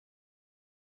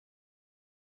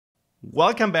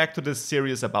Welcome back to this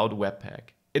series about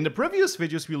Webpack. In the previous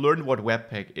videos we learned what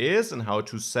Webpack is and how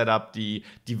to set up the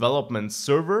development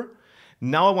server.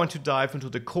 Now I want to dive into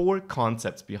the core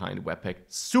concepts behind Webpack,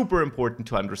 super important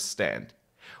to understand.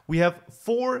 We have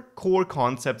 4 core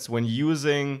concepts when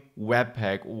using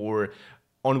Webpack, or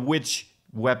on which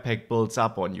Webpack builds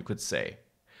up on, you could say.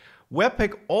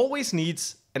 Webpack always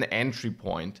needs an entry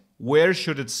point. Where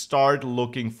should it start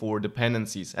looking for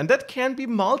dependencies? And that can be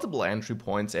multiple entry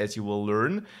points, as you will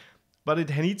learn, but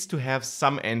it needs to have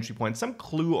some entry point, some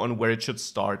clue on where it should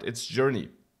start its journey.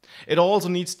 It also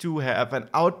needs to have an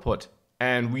output,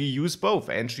 and we use both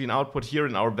entry and output here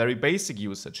in our very basic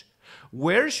usage.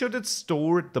 Where should it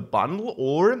store the bundle,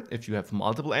 or if you have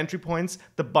multiple entry points,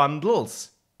 the bundles?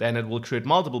 Then it will create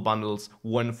multiple bundles,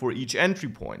 one for each entry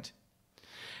point.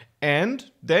 And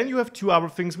then you have 2 other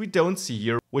things we don't see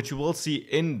here, which you will see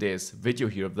in this video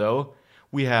here though.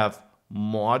 We have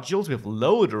modules, we have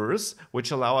loaders, which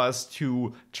allow us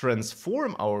to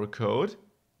transform our code.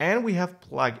 And we have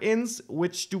plugins,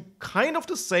 which do kind of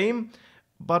the same,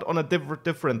 but on a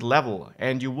different level.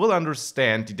 And you will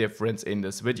understand the difference in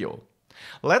this video.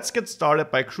 Let's get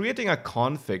started by creating a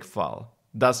config file.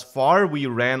 Thus far, we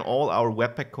ran all our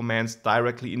Webpack commands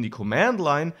directly in the command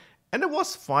line, and it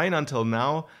was fine until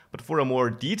now, but for a more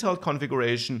detailed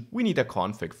configuration, we need a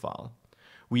config file.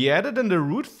 We added in the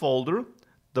root folder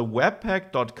the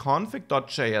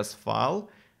webpack.config.js file,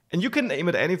 and you can name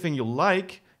it anything you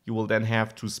like. You will then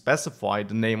have to specify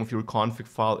the name of your config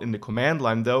file in the command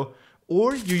line though,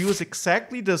 or you use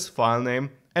exactly this file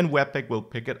name and Webpack will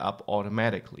pick it up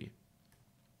automatically.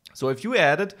 So if you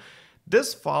add it,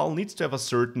 this file needs to have a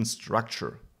certain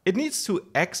structure. It needs to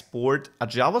export a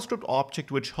JavaScript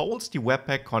object which holds the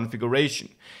Webpack configuration,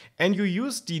 and you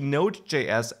use the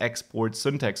Node.js export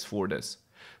syntax for this.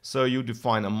 So you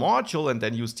define a module and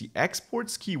then use the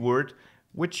exports keyword,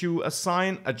 which you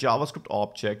assign a JavaScript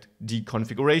object, the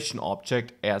configuration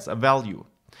object, as a value.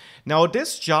 Now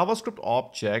this JavaScript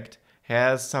object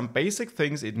has some basic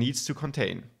things it needs to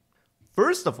contain.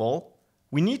 First of all,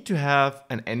 we need to have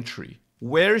an entry.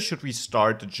 Where should we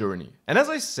start the journey? And as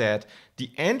I said,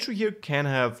 the entry here can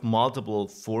have multiple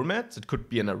formats. It could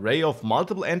be an array of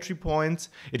multiple entry points.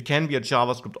 It can be a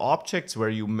JavaScript object where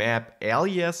you map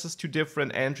aliases to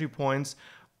different entry points.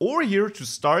 Or here, to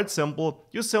start simple,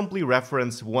 you simply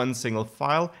reference one single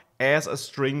file as a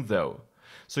string though.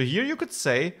 So here you could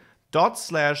say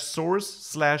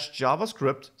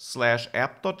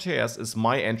 .source/javascript/app.js is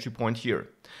my entry point here.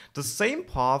 The same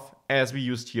path as we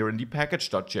used here in the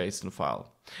package.json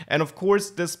file. And of course,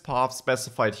 this path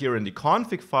specified here in the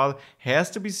config file has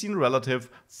to be seen relative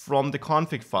from the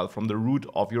config file, from the root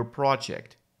of your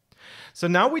project. So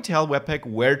now we tell Webpack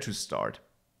where to start.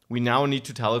 We now need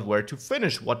to tell it where to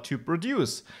finish, what to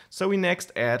produce. So we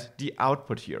next add the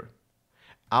output here.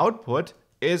 Output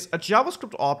is a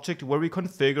JavaScript object where we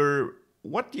configure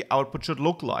what the output should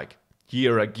look like.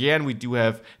 Here again, we do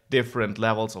have different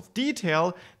levels of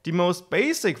detail. The most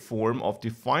basic form of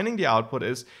defining the output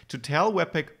is to tell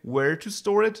Webpack where to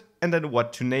store it and then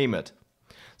what to name it.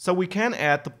 So we can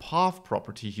add the path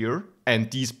property here,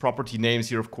 and these property names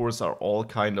here of course are all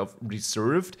kind of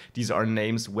reserved. These are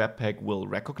names Webpack will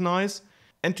recognize.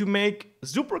 And to make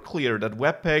super clear that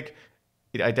Webpack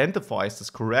it identifies this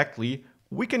correctly,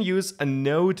 we can use a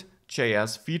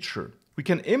Node.js feature. We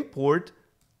can import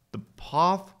the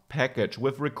path package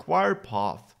with required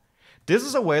path. This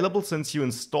is available since you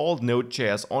installed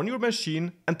Node.js on your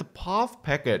machine, and the path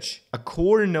package, a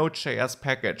core Node.js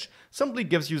package, simply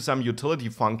gives you some utility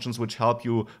functions which help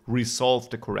you resolve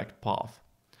the correct path.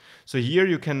 So here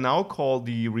you can now call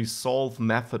the resolve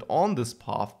method on this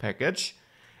path package,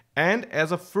 and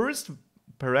as a first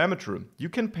parameter you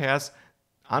can pass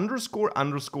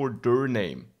 __dir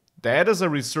name. That is a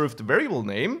reserved variable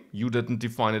name. You didn't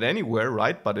define it anywhere,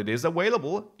 right? But it is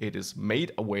available. It is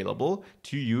made available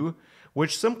to you,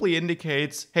 which simply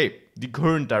indicates, hey, the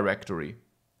current directory.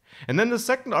 And then the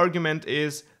second argument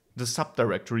is the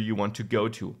subdirectory you want to go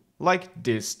to, like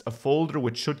dist, a folder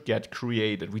which should get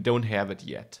created. We don't have it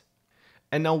yet.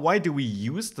 And now why do we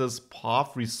use this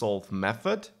path resolve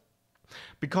method?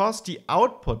 Because the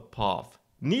output path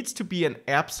needs to be an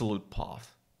absolute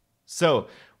path. So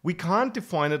we can't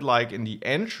define it like in the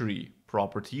entry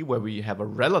property where we have a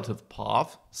relative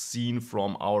path seen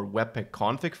from our Webpack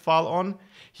config file on.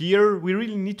 Here we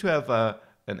really need to have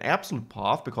an absolute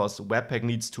path because Webpack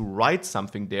needs to write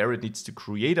something there. It needs to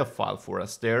create a file for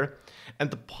us there. And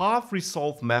the path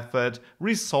resolve method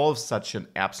resolves such an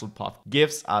absolute path,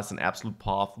 gives us an absolute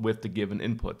path with the given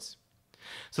inputs.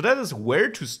 So that is where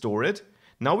to store it.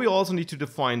 Now we also need to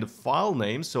define the file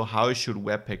name. So how should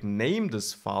Webpack name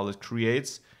this file it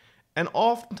creates? And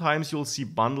oftentimes you'll see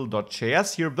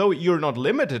bundle.js here, though you're not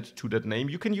limited to that name.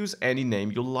 You can use any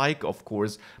name you like, of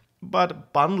course.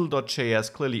 But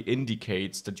bundle.js clearly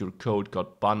indicates that your code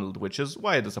got bundled, which is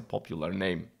why it is a popular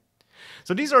name.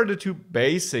 So these are the two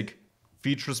basic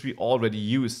features we already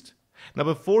used. Now,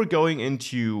 before going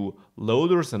into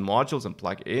loaders and modules and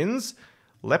plugins,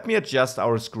 let me adjust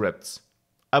our scripts.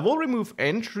 I will remove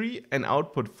entry and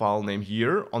output file name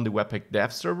here on the Webpack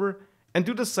dev server and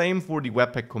do the same for the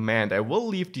Webpack command. I will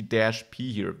leave the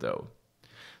 -p here though.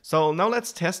 So now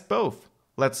let's test both.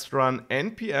 Let's run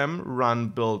npm run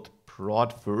build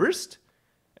prod first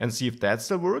and see if that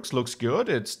still works. Looks good.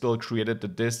 It still created the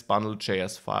dist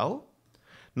bundle.js file.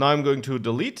 Now I'm going to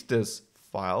delete this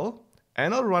file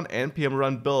and I'll run npm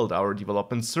run build, our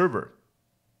development server.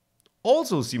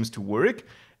 Also seems to work.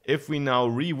 If we now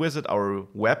revisit our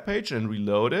web page and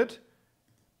reload it,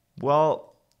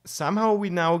 well, somehow we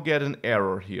now get an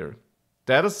error here.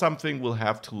 That is something we'll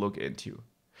have to look into.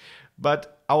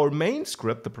 But our main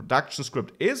script, the production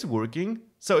script, is working,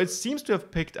 so it seems to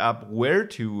have picked up where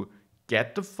to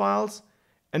get the files,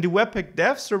 and the Webpack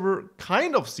dev server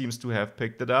kind of seems to have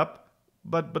picked it up,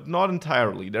 but not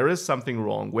entirely. There is something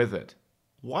wrong with it.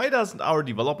 Why doesn't our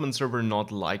development server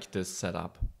not like this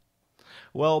setup?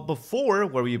 Well, before,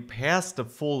 where we passed the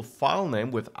full file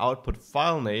name with output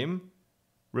file name,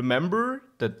 remember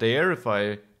that there, if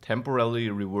I temporarily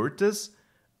revert this,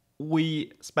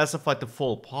 we specified the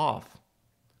full path.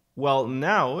 Well,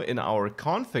 now in our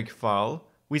config file,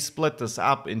 we split this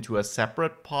up into a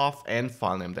separate path and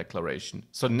file name declaration.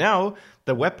 So now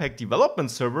the Webpack development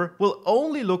server will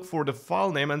only look for the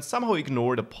file name and somehow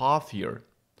ignore the path here.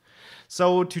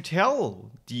 So to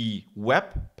tell the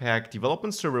Webpack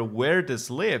development server where this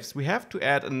lives, we have to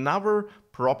add another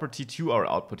property to our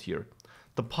output here.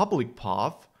 The public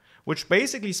path, which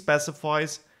basically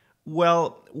specifies,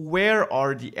 well, where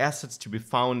are the assets to be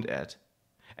found at?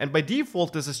 And by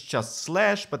default, this is just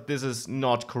 /, but this is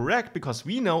not correct because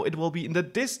we know it will be in the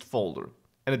dist folder.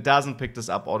 And it doesn't pick this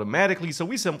up automatically, so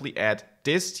we simply add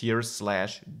dist here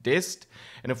 /dist.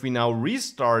 And if we now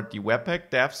restart the Webpack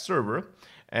dev server,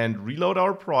 and reload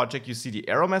our project, you see the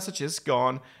error message is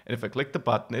gone, and if I click the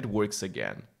button, it works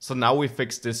again. So now we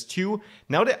fixed this too.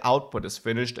 Now the output is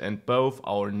finished, and both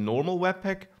our normal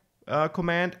Webpack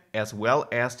command as well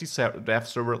as the dev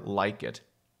server like it.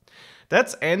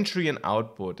 That's entry and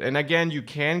output. And again, you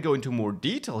can go into more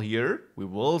detail here. We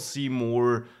will see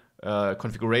more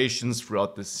configurations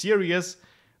throughout this series.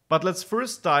 But let's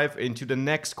first dive into the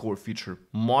next core feature,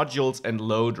 modules and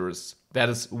loaders. That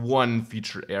is one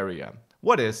feature area.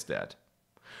 What is that?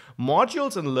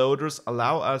 Modules and loaders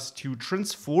allow us to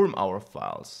transform our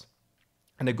files.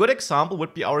 And a good example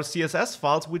would be our CSS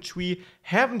files, which we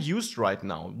haven't used right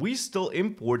now. We still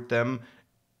import them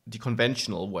the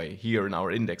conventional way here in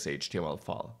our index.html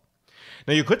file.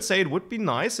 Now you could say it would be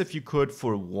nice if you could,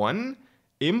 for one,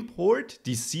 import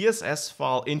the CSS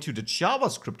file into the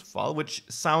JavaScript file, which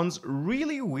sounds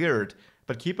really weird.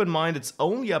 But keep in mind, it's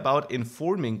only about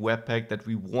informing Webpack that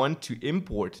we want to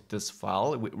import this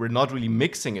file. We're not really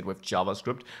mixing it with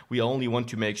JavaScript. We only want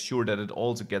to make sure that it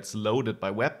also gets loaded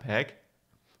by Webpack.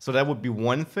 So that would be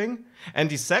one thing. And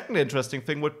the second interesting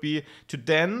thing would be to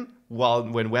then,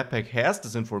 when Webpack has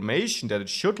this information that it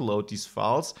should load these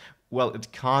files, well,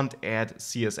 it can't add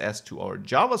CSS to our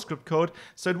JavaScript code,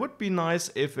 so it would be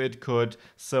nice if it could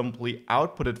simply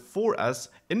output it for us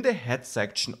in the head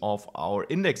section of our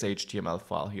index.html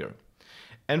file here.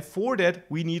 And for that,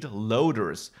 we need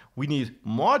loaders. We need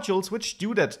modules which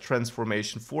do that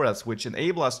transformation for us, which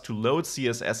enable us to load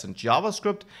CSS in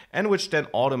JavaScript and which then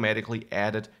automatically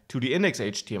add it to the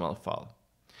index.html file.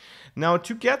 Now,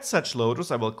 to get such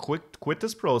loaders, I will quit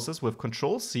this process with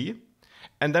Ctrl+C.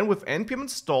 And then with npm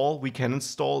install, we can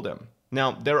install them.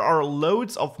 Now, there are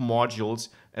loads of modules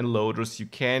and loaders you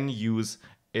can use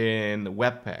in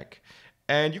Webpack.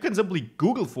 And you can simply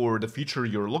Google for the feature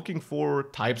you're looking for,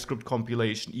 TypeScript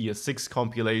compilation, ES6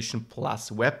 compilation,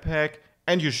 plus Webpack,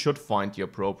 and you should find the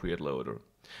appropriate loader.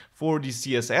 For the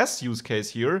CSS use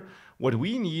case here, what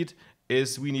we need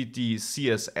is we need the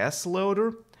CSS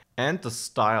loader and the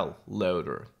style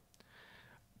loader.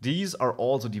 These are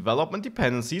also development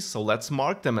dependencies, so let's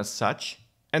mark them as such.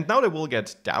 And now they will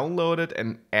get downloaded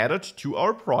and added to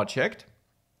our project.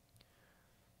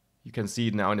 You can see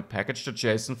it now in the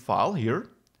package.json file here.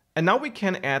 And now we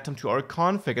can add them to our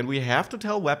config, and we have to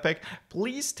tell Webpack,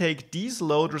 please take these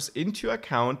loaders into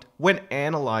account when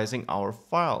analyzing our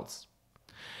files.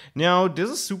 Now, this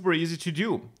is super easy to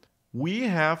do. We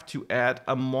have to add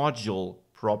a module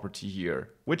property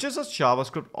here, which is a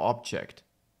JavaScript object.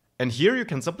 And here you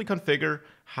can simply configure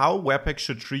how Webpack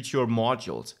should treat your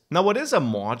modules. Now, what is a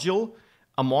module?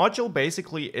 A module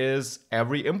basically is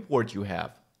every import you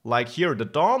have. Like here, the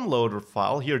DOM loader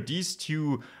file, here, these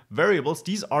two variables,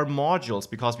 these are modules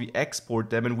because we export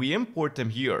them and we import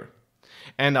them here.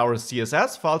 And our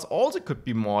CSS files also could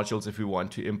be modules if we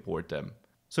want to import them.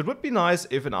 So it would be nice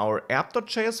if in our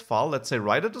app.js file, let's say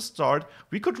right at the start,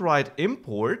 we could write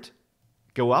import,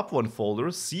 go up one folder,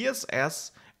 CSS,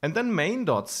 and then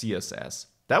main.css.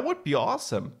 That would be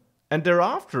awesome. And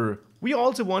thereafter, we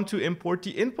also want to import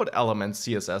the input element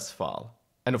CSS file.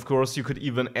 And of course, you could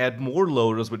even add more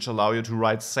loaders which allow you to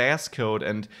write Sass code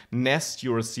and nest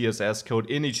your CSS code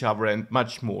in each other and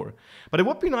much more. But it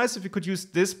would be nice if you could use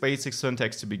this basic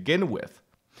syntax to begin with.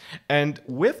 And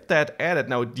with that added,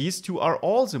 now these two are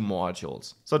also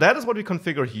modules. So that is what we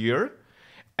configure here.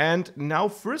 And now,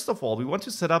 first of all, we want to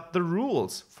set up the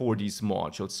rules for these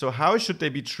modules. So how should they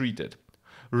be treated?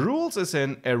 Rules is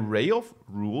an array of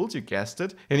rules, you guessed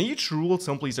it, and each rule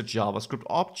simply is a JavaScript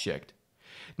object.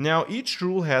 Now, each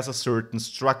rule has a certain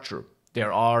structure.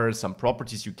 There are some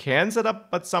properties you can set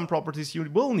up, but some properties you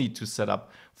will need to set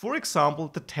up. For example,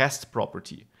 the test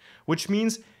property, which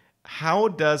means how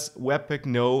does Webpack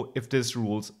know if this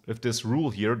rule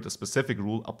here, the specific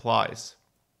rule, applies?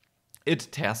 It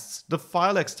tests the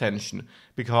file extension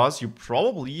because you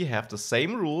probably have the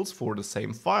same rules for the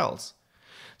same files.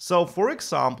 So for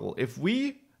example, if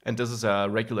we, and this is a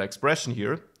regular expression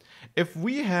here, if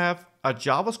we have a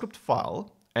JavaScript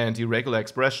file and the regular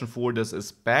expression for this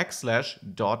is \.js$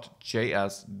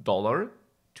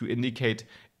 to indicate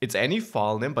it's any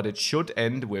file name, but it should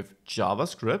end with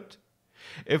JavaScript.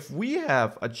 If we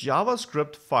have a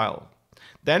JavaScript file,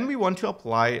 then we want to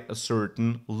apply a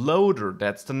certain loader.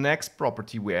 That's the next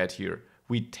property we add here.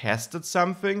 We tested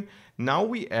something, now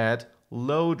we add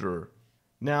loader.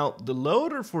 Now, the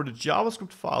loader for the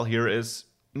JavaScript file here is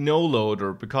no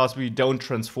loader because we don't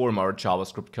transform our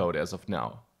JavaScript code as of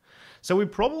now. So we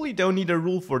probably don't need a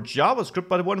rule for JavaScript,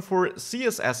 but one for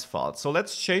CSS files. So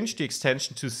let's change the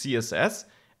extension to CSS.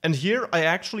 And here I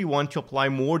actually want to apply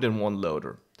more than one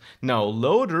loader. Now,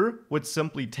 loader would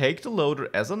simply take the loader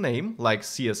as a name, like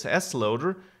CSS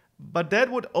loader, but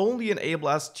that would only enable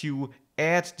us to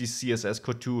add the CSS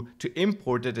code to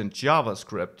import it in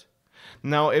JavaScript.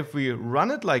 Now, if we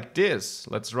run it like this,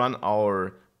 let's run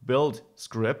our build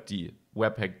script, the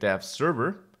Webpack dev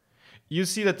server, you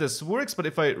see that this works, but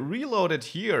if I reload it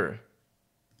here,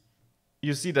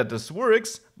 you see that this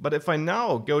works, but if I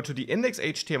now go to the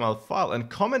index.html file and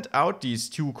comment out these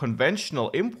two conventional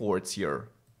imports here,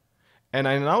 and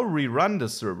I now rerun the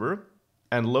server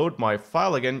and load my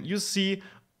file again, you see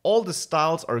all the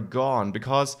styles are gone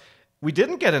because we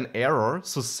didn't get an error,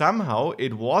 so somehow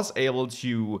it was able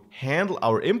to handle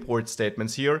our import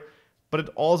statements here, but it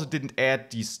also didn't add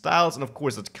these styles, and of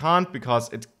course it can't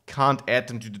because it can't add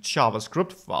them to the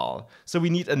JavaScript file. So we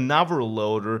need another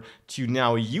loader to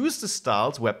now use the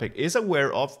styles Webpack is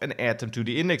aware of and add them to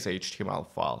the index.html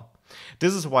file.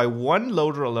 This is why one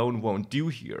loader alone won't do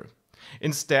here.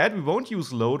 Instead, we won't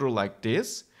use loader like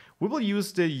this. We will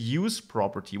use the use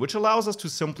property, which allows us to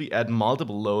simply add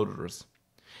multiple loaders.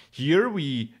 Here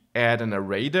we add an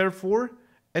array therefore,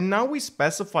 and now we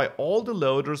specify all the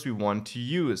loaders we want to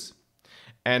use.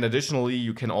 And additionally,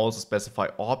 you can also specify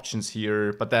options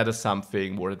here, but that is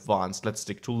something more advanced. Let's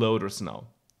stick to loaders now.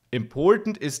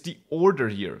 Important is the order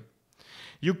here.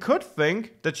 You could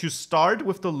think that you start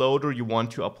with the loader you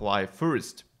want to apply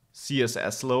first,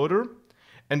 CSS loader,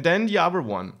 and then the other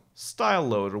one, style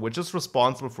loader, which is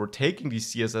responsible for taking the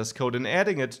CSS code and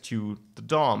adding it to the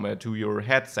DOM, to your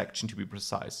head section to be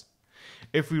precise.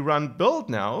 If we run build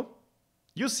now,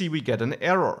 you see we get an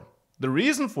error. The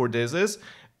reason for this is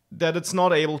that it's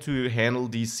not able to handle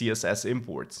these CSS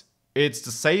imports. It's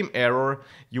the same error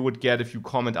you would get if you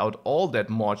comment out all that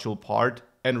module part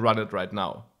and run it right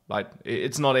now. Right?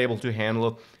 It's not able to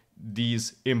handle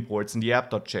these imports in the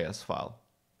app.js file.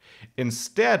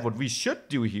 Instead, what we should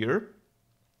do here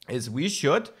is we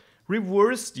should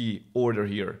reverse the order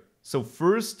here. So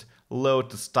first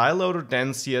load the style loader,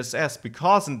 then CSS,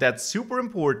 because, and that's super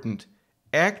important,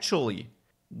 actually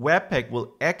Webpack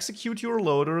will execute your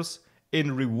loaders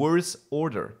in reverse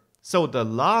order. So the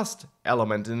last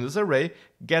element in this array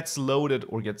gets loaded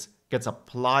or gets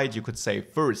applied, you could say,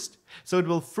 first. So it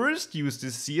will first use the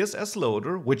CSS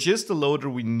loader, which is the loader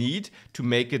we need to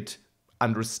make it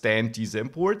understand these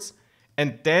imports,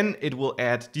 and then it will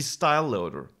add the style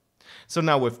loader. So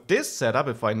now with this setup,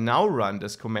 if I now run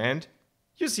this command,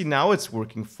 you see now it's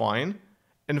working fine.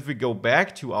 And if we go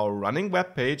back to our running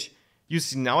web page, you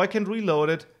see now I can reload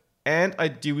it And I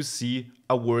do see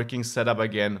a working setup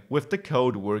again with the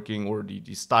code working or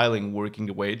the styling working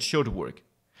the way it should work.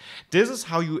 This is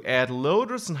how you add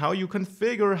loaders and how you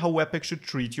configure how Webpack should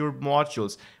treat your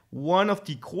modules. One of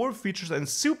the core features and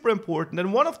super important,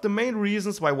 and one of the main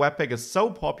reasons why Webpack is so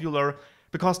popular,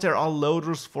 because there are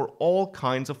loaders for all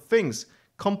kinds of things.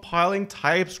 Compiling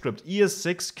TypeScript,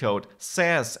 ES6 code,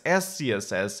 Sass,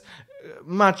 SCSS,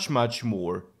 much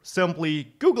more.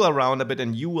 Simply Google around a bit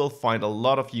and you will find a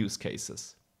lot of use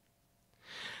cases.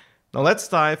 Now let's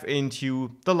dive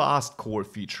into the last core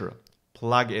feature,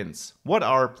 plugins. What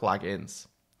are plugins?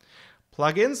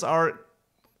 Plugins are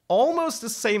almost the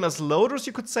same as loaders,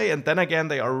 you could say, and then again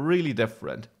they are really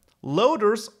different.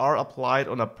 Loaders are applied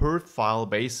on a per file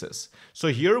basis. So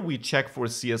here we check for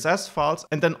CSS files,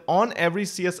 and then on every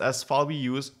CSS file we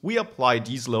use, we apply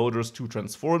these loaders to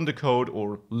transform the code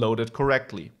or load it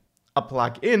correctly. A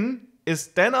plugin is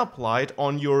then applied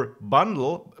on your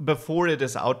bundle before it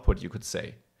is output, you could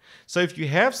say. So if you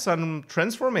have some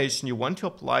transformation you want to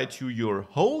apply to your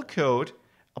whole code,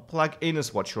 a plugin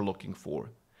is what you're looking for.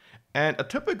 And a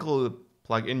typical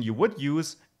plugin you would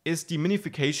use is the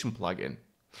Minification Plugin.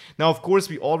 Now, of course,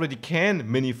 we already can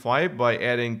minify by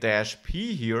adding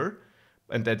 -p here,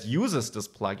 and that uses this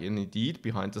plugin indeed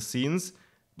behind the scenes.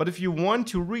 But if you want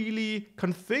to really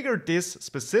configure this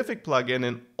specific plugin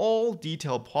in all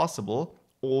detail possible,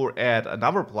 or add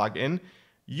another plugin,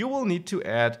 you will need to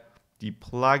add the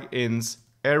plugins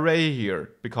array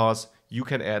here, because you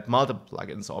can add multiple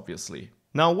plugins, obviously.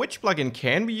 Now, which plugin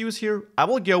can we use here? I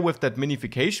will go with that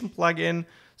Minification plugin.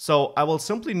 So I will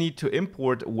simply need to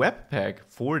import Webpack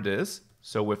for this.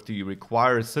 So with the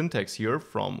required syntax here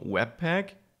from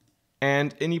Webpack.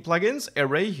 And in the plugins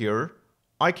array here,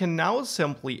 I can now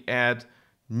simply add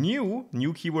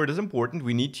new keyword is important.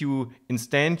 We need to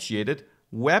instantiate it.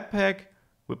 Webpack,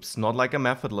 whoops, not like a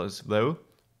methodless though.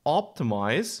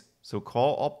 Optimize, so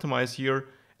call optimize here.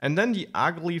 And then the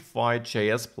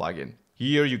uglified.js plugin.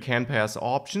 Here you can pass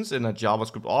options in a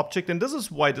JavaScript object, and this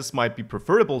is why this might be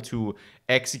preferable to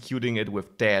executing it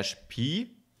with -p.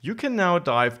 You can now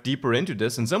dive deeper into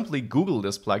this and simply Google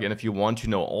this plugin if you want to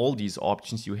know all these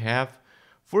options you have.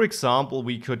 For example,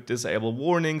 we could disable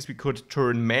warnings, we could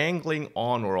turn mangling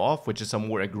on or off, which is a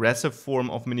more aggressive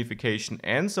form of minification,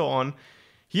 and so on.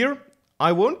 Here,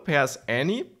 I won't pass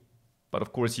any, but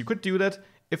of course you could do that.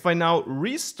 If I now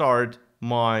restart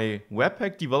my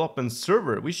Webpack development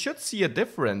server, we should see a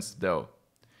difference though.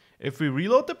 If we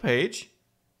reload the page,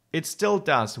 it still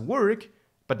does work,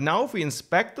 but now if we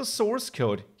inspect the source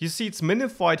code, you see it's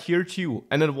minified here too,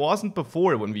 and it wasn't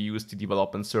before when we used the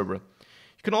development server.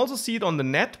 You can also see it on the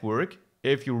network.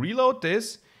 If you reload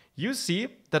this, you see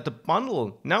that the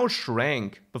bundle now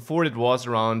shrank. Before it was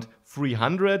around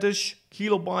 300-ish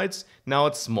kilobytes, now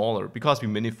it's smaller because we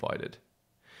minified it.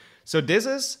 So this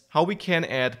is how we can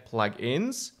add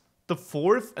plugins, the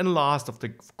fourth and last of the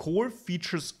core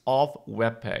features of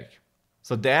Webpack.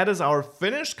 So that is our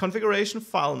finished configuration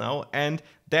file now, and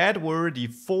that were the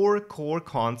 4 core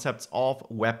concepts of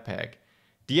Webpack.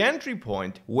 The entry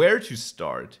point, where to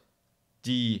start,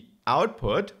 the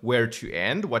output, where to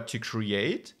end, what to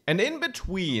create, and in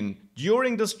between,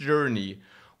 during this journey,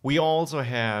 we also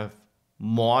have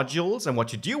modules and what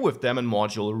to do with them and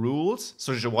module rules.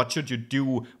 So what should you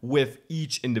do with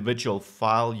each individual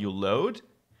file you load?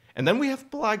 And then we have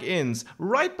plugins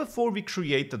right before we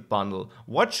create that bundle.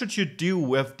 What should you do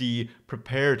with the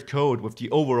prepared code, with the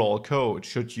overall code?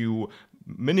 Should you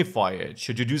minify it?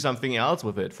 Should you do something else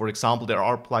with it? For example, there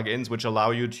are plugins which allow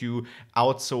you to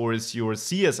outsource your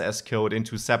CSS code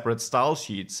into separate style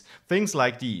sheets, things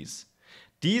like these.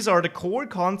 These are the core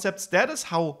concepts. That is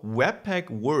how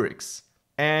Webpack works.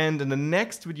 And in the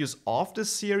next videos of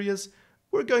this series,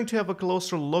 we're going to have a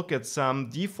closer look at some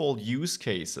default use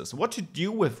cases, what to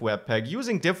do with Webpack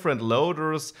using different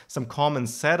loaders, some common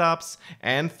setups,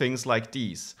 and things like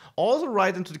these. Also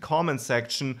write into the comment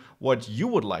section what you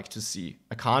would like to see.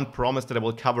 I can't promise that I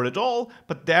will cover it all,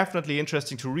 but definitely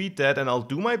interesting to read that, and I'll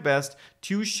do my best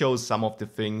to show some of the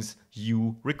things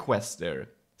you request there.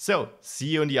 So, see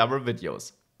you in the other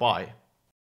videos. Bye.